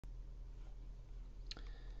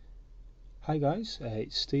Hi guys,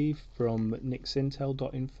 it's Steve from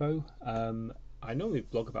nixintel.info. I normally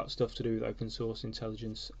blog about stuff to do with open source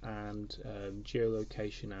intelligence and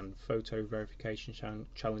geolocation and photo verification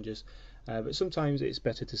challenges, but sometimes it's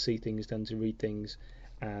better to see things than to read things.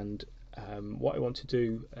 And what I want to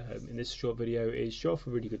do in this short video is show off a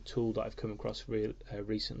really good tool that I've come across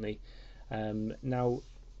recently.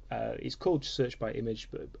 It's called Search By Image,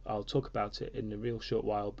 but I'll talk about it in a real short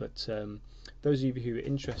while. But those of you who are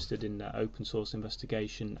interested in open source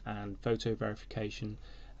investigation and photo verification,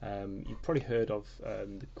 you've probably heard of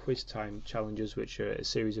the Quiztime challenges, which are a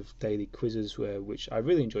series of daily quizzes which I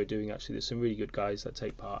really enjoy doing. Actually, there's some really good guys that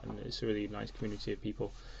take part, and it's a really nice community of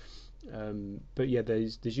people. But yeah,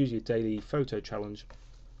 there's usually a daily photo challenge,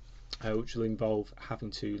 which will involve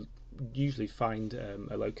having to usually find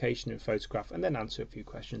a location in a photograph and then answer a few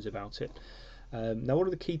questions about it. Now, one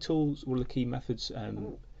of the key tools, one of the key methods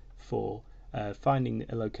for finding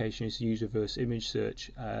a location is to use reverse image search.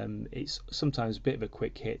 It's sometimes a bit of a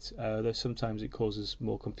quick hit, though sometimes it causes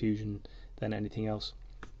more confusion than anything else.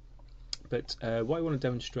 But what I want to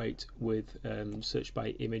demonstrate with Search by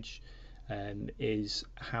Image is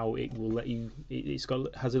how it will let you.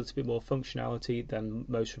 Has a little bit more functionality than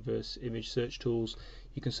most reverse image search tools.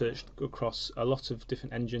 You can search across a lot of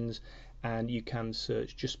different engines, and you can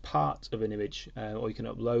search just part of an image, or you can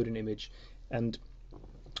upload an image. And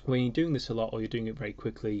when you're doing this a lot, or you're doing it very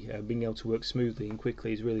quickly, being able to work smoothly and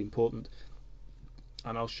quickly is really important.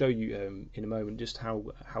 And I'll show you in a moment just how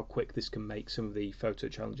quick this can make some of the photo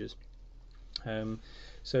challenges.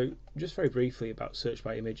 So just very briefly about Search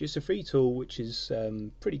by Image. It's a free tool which is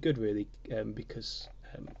pretty good really, because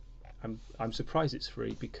I'm surprised it's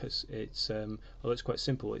free, because it's although it's quite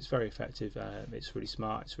simple, it's very effective, it's really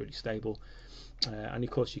smart, it's really stable, and of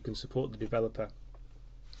course you can support the developer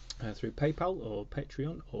through PayPal or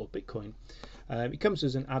Patreon or Bitcoin. It comes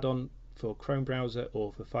as an add-on for Chrome browser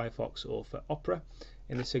or for Firefox or for Opera.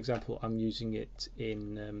 In this example, I'm using it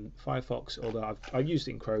in Firefox, although I've used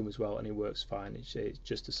it in Chrome as well, and it works fine. It's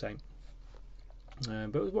just the same.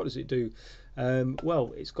 But what does it do?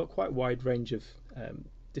 Well, it's got quite a wide range of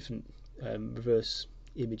different reverse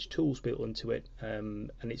image tools built into it,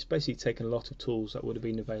 and it's basically taken a lot of tools that would have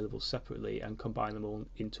been available separately and combined them all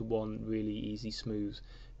into one really easy, smooth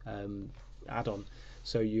add-on.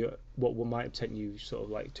 So what might have taken you sort of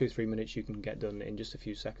like 2 or 3 minutes, you can get done in just a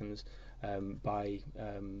few seconds by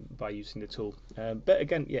using the tool. But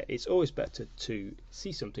again, yeah, it's always better to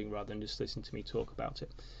see something rather than just listen to me talk about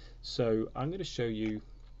it. So I'm going to show you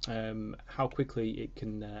how quickly it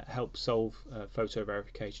can help solve photo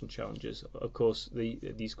verification challenges. Of course,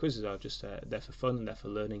 these quizzes are just they're for fun and they're for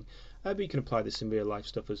learning, but you can apply this in real life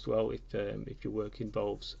stuff as well if your work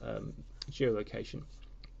involves geolocation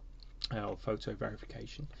or photo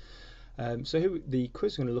verification. So the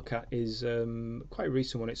quiz I'm going to look at is quite a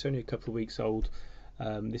recent one. It's only a couple of weeks old.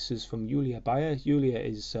 This is from Julia Bayer. Julia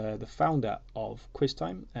is the founder of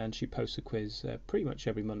Quiztime, and she posts a quiz pretty much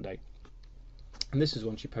every Monday. And this is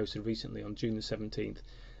one she posted recently on June the 17th.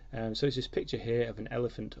 So it's this picture here of an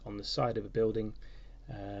elephant on the side of a building,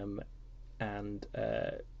 and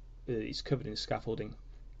it's covered in scaffolding.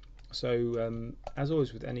 So as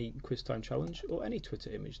always with any Quiztime challenge or any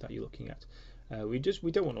Twitter image that you're looking at, we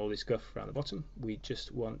don't want all this guff around the bottom. We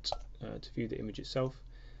just want to view the image itself,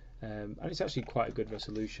 and it's actually quite a good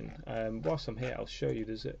resolution. Whilst I'm here, I'll show you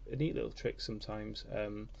there's a neat little trick sometimes.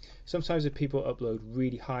 Sometimes if people upload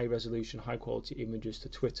really high resolution, high quality images to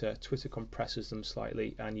Twitter compresses them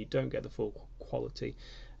slightly and you don't get the full quality.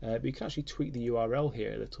 But you can actually tweak the URL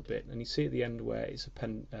here a little bit, and you see at the end where it's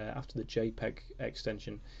after the JPEG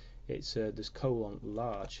extension, it's this colon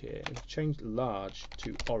large here. If you change large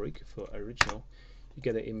to orig for original, you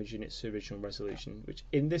get the image in its original resolution, which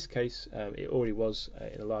in this case it already was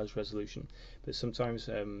in a large resolution. But sometimes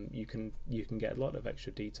you can get a lot of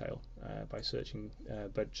extra detail by searching,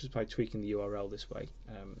 but just by tweaking the URL this way,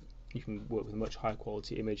 you can work with a much higher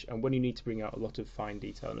quality image. And when you need to bring out a lot of fine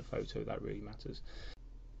detail in a photo, that really matters.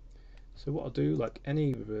 So what I'll do, like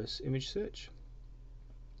any reverse image search,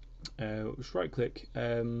 just right click.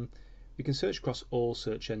 We can search across all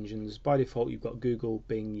search engines. By default, you've got Google,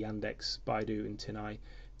 Bing, Yandex, Baidu, and Tinai.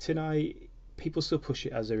 Tinai, people still push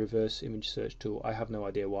it as a reverse image search tool. I have no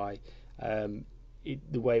idea why. The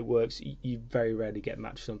way it works, you very rarely get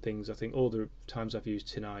matched on things. I think all the times I've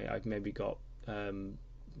used Tinai, I've maybe got I don't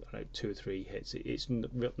know, 2 or 3 hits. It's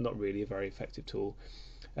not really a very effective tool.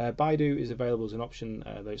 Baidu is available as an option,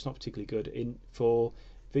 though it's not particularly good. For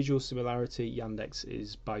visual similarity, Yandex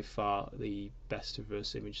is by far the best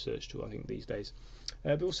reverse image search tool, I think, these days.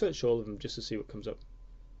 But we'll search all of them just to see what comes up.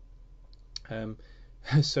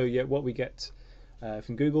 So yeah, what we get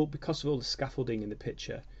from Google, because of all the scaffolding in the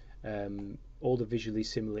picture. All the visually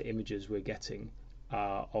similar images we're getting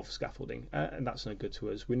are of scaffolding, and that's no good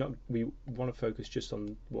to us. We want to focus just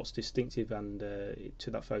on what's distinctive and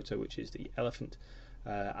to that photo, which is the elephant.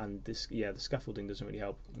 And this, the scaffolding doesn't really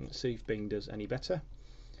help. Let's see if Bing does any better.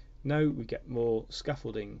 No, we get more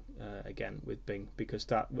scaffolding again with Bing, because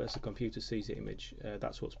that, as the computer sees the image,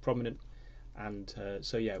 that's what's prominent. And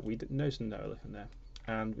so yeah, we notice no elephant there.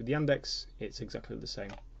 And with the Yandex, it's exactly the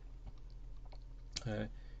same.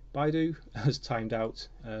 Baidu has timed out.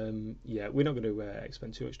 Yeah, we're not going to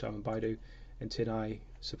expend too much time on Baidu. And Tinai,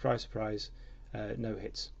 surprise, surprise, no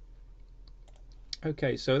hits.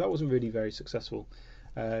 Okay, so that wasn't really very successful.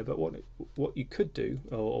 But what you could do,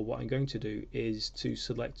 or what I'm going to do, is to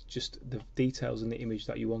select just the details in the image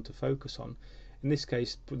that you want to focus on. In this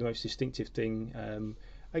case, the most distinctive thing,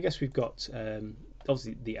 I guess we've got,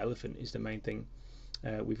 obviously the elephant is the main thing.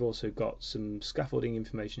 We've also got some scaffolding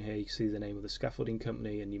information here. You can see the name of the scaffolding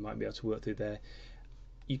company, and you might be able to work through there.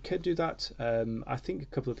 You could do that. I think a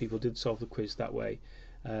couple of people did solve the quiz that way.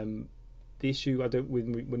 The issue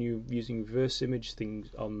when you're using reverse image things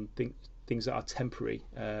on things that are temporary,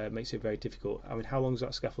 makes it very difficult. I mean, how long is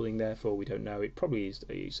that scaffolding there for? We don't know. It probably is.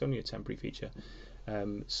 It's only a temporary feature.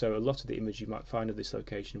 So a lot of the image you might find of this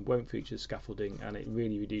location won't feature scaffolding, and it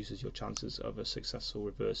really reduces your chances of a successful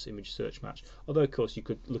reverse image search match. Although of course you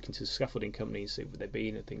could look into the scaffolding companies, see where they've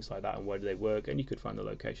been and things like that, and where do they work, and you could find the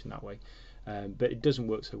location that way. But it doesn't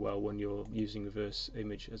work so well when you're using reverse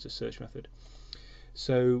image as a search method.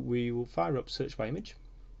 So we will fire up search by image,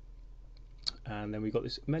 and then we've got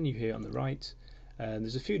this menu here on the right.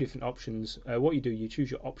 There's a few different options. What you do, you choose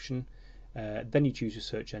your option, then you choose your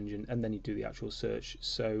search engine, and then you do the actual search.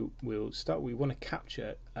 So we'll start. We want to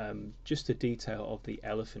capture just the detail of the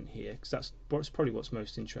elephant here, because that's probably what's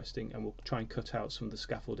most interesting, and we'll try and cut out some of the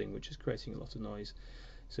scaffolding, which is creating a lot of noise.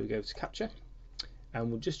 So we go to capture, and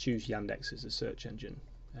we'll just choose Yandex as the search engine.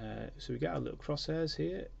 So we get our little crosshairs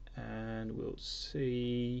here, and we'll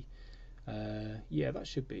see. Yeah, that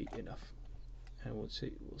should be enough. And we'll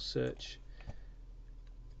search.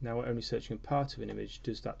 Now we're only searching part of an image.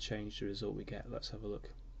 Does that change the result we get? Let's have a look.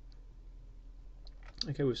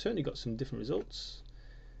 Okay, we've certainly got some different results.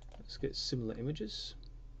 Let's get similar images.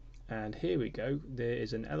 And here we go. There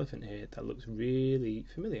is an elephant here that looks really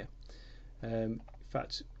familiar. In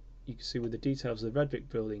fact, you can see with the details of the red brick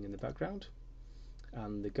building in the background,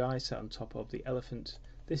 and the guy sat on top of the elephant.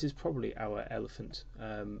 This is probably our elephant.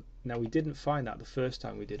 Now we didn't find that the first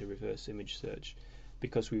time we did a reverse image search,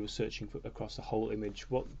 because we were searching across the whole image.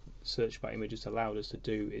 What search by images allowed us to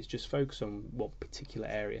do is just focus on one particular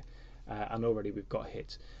area, and already we've got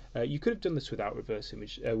hit. You could have done this without reverse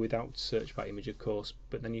image, without search by image, of course,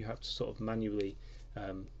 but then you have to sort of manually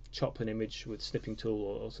chop an image with snipping tool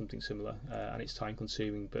or something similar, and it's time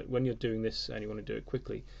consuming. But when you're doing this and you want to do it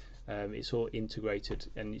quickly, it's all integrated,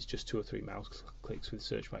 and it's just 2 or 3 mouse clicks with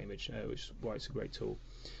search by image, which is why it's a great tool.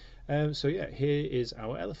 So yeah, here is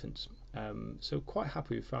our elephant. So quite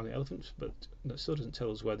happy we found the elephant, but that still doesn't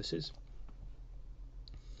tell us where this is.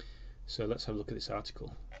 So let's have a look at this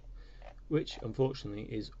article, which unfortunately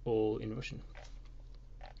is all in Russian.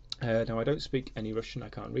 Now I don't speak any Russian, I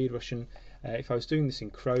can't read Russian. If I was doing this in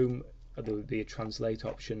Chrome, there would be a translate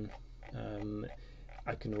option.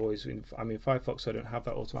 I can always, I'm in Firefox, so I don't have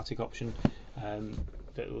that automatic option,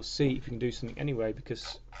 but we'll see if we can do something anyway,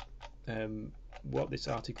 because what this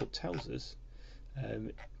article tells us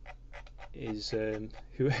is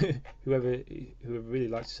whoever really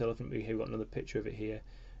likes this elephant, we've got another picture of it here.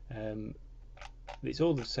 It's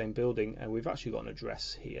all the same building, and we've actually got an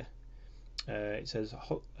address here. It says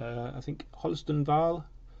I think Holstein.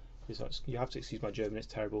 You have to excuse my German, it's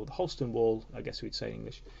terrible. The Holstein Wall, I guess we'd say in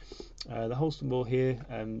English. The Holstein Wall here,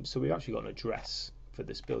 so we've actually got an address for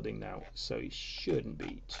this building now, so it shouldn't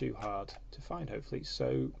be too hard to find, hopefully.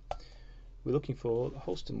 So we're looking for the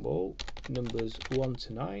Holstein Wall, numbers 1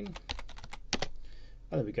 to 9.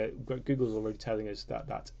 And there we go. Google's already telling us that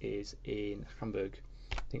that is in Hamburg.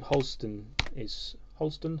 I think Holstein is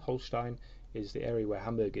the area where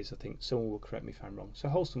Hamburg is. I think someone will correct me if I'm wrong. So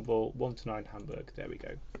Holstein Wall, 1 to 9 Hamburg. There we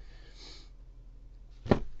go.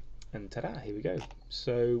 And ta-da, here we go.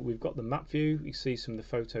 So we've got the map view. You see some of the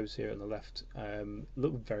photos here on the left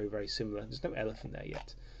look very, very similar. There's no elephant there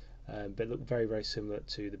yet, but look very, very similar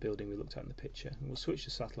to the building we looked at in the picture. And we'll switch to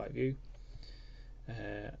satellite view,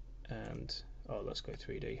 and oh, let's go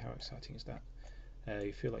 3D. How exciting is that?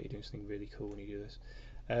 You feel like you're doing something really cool when you do this.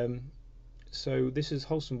 So this is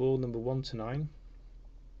Holstein Wall, number 1 to 9.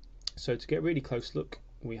 So to get a really close look,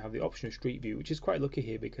 we have the option of Street View, which is quite lucky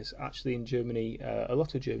here, because actually in Germany, a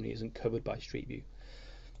lot of Germany isn't covered by Street View.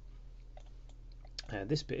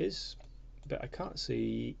 This bit is, but I can't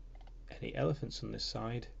see any elephants on this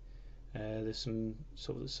side. There's some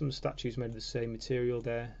statues made of the same material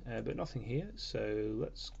there, but nothing here. So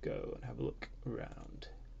let's go and have a look around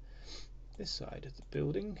this side of the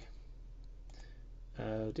building.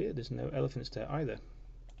 Oh dear, there's no elephants there either.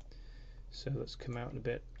 So let's come out in a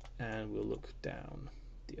bit and we'll look down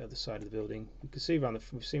the other side of the building. You can see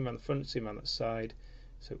we've seen around the front, seen around that side.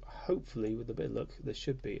 So hopefully, with a bit of luck, there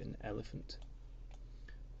should be an elephant.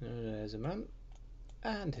 There's a man,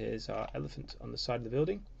 and here's our elephant on the side of the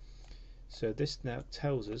building. So this now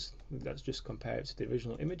tells us, let's just compare it to the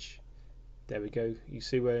original image. There we go. You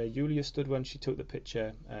see where Julia stood when she took the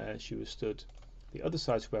picture. She was stood the other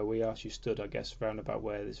side to where we are. She stood, I guess, round about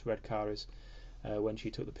where this red car is when she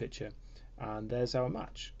took the picture. And there's our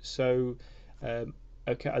match. So,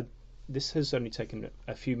 okay, this has only taken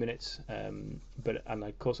a few minutes, and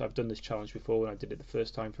of course I've done this challenge before when I did it the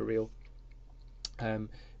first time for real.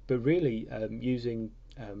 But really, using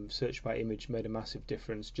search by image made a massive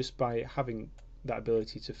difference just by having that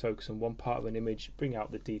ability to focus on one part of an image, bring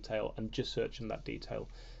out the detail, and just search on that detail,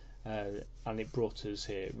 and it brought us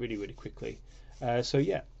here really quickly. So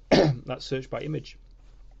yeah, that's search by image.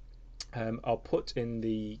 I'll put in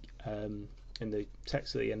the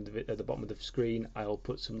text at the end of it, at the bottom of the screen, I'll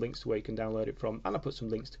put some links to where you can download it from, and I'll put some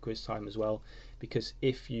links to Quiztime as well, because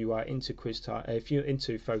if you are into Quiztime, if you're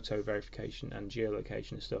into photo verification and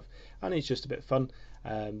geolocation and stuff, and it's just a bit of fun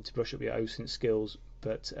to brush up your OSINT skills,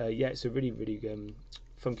 but yeah, it's a really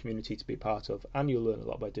fun community to be part of, and you'll learn a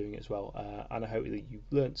lot by doing it as well, and I hope that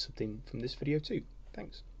you've learned something from this video too.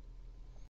 Thanks.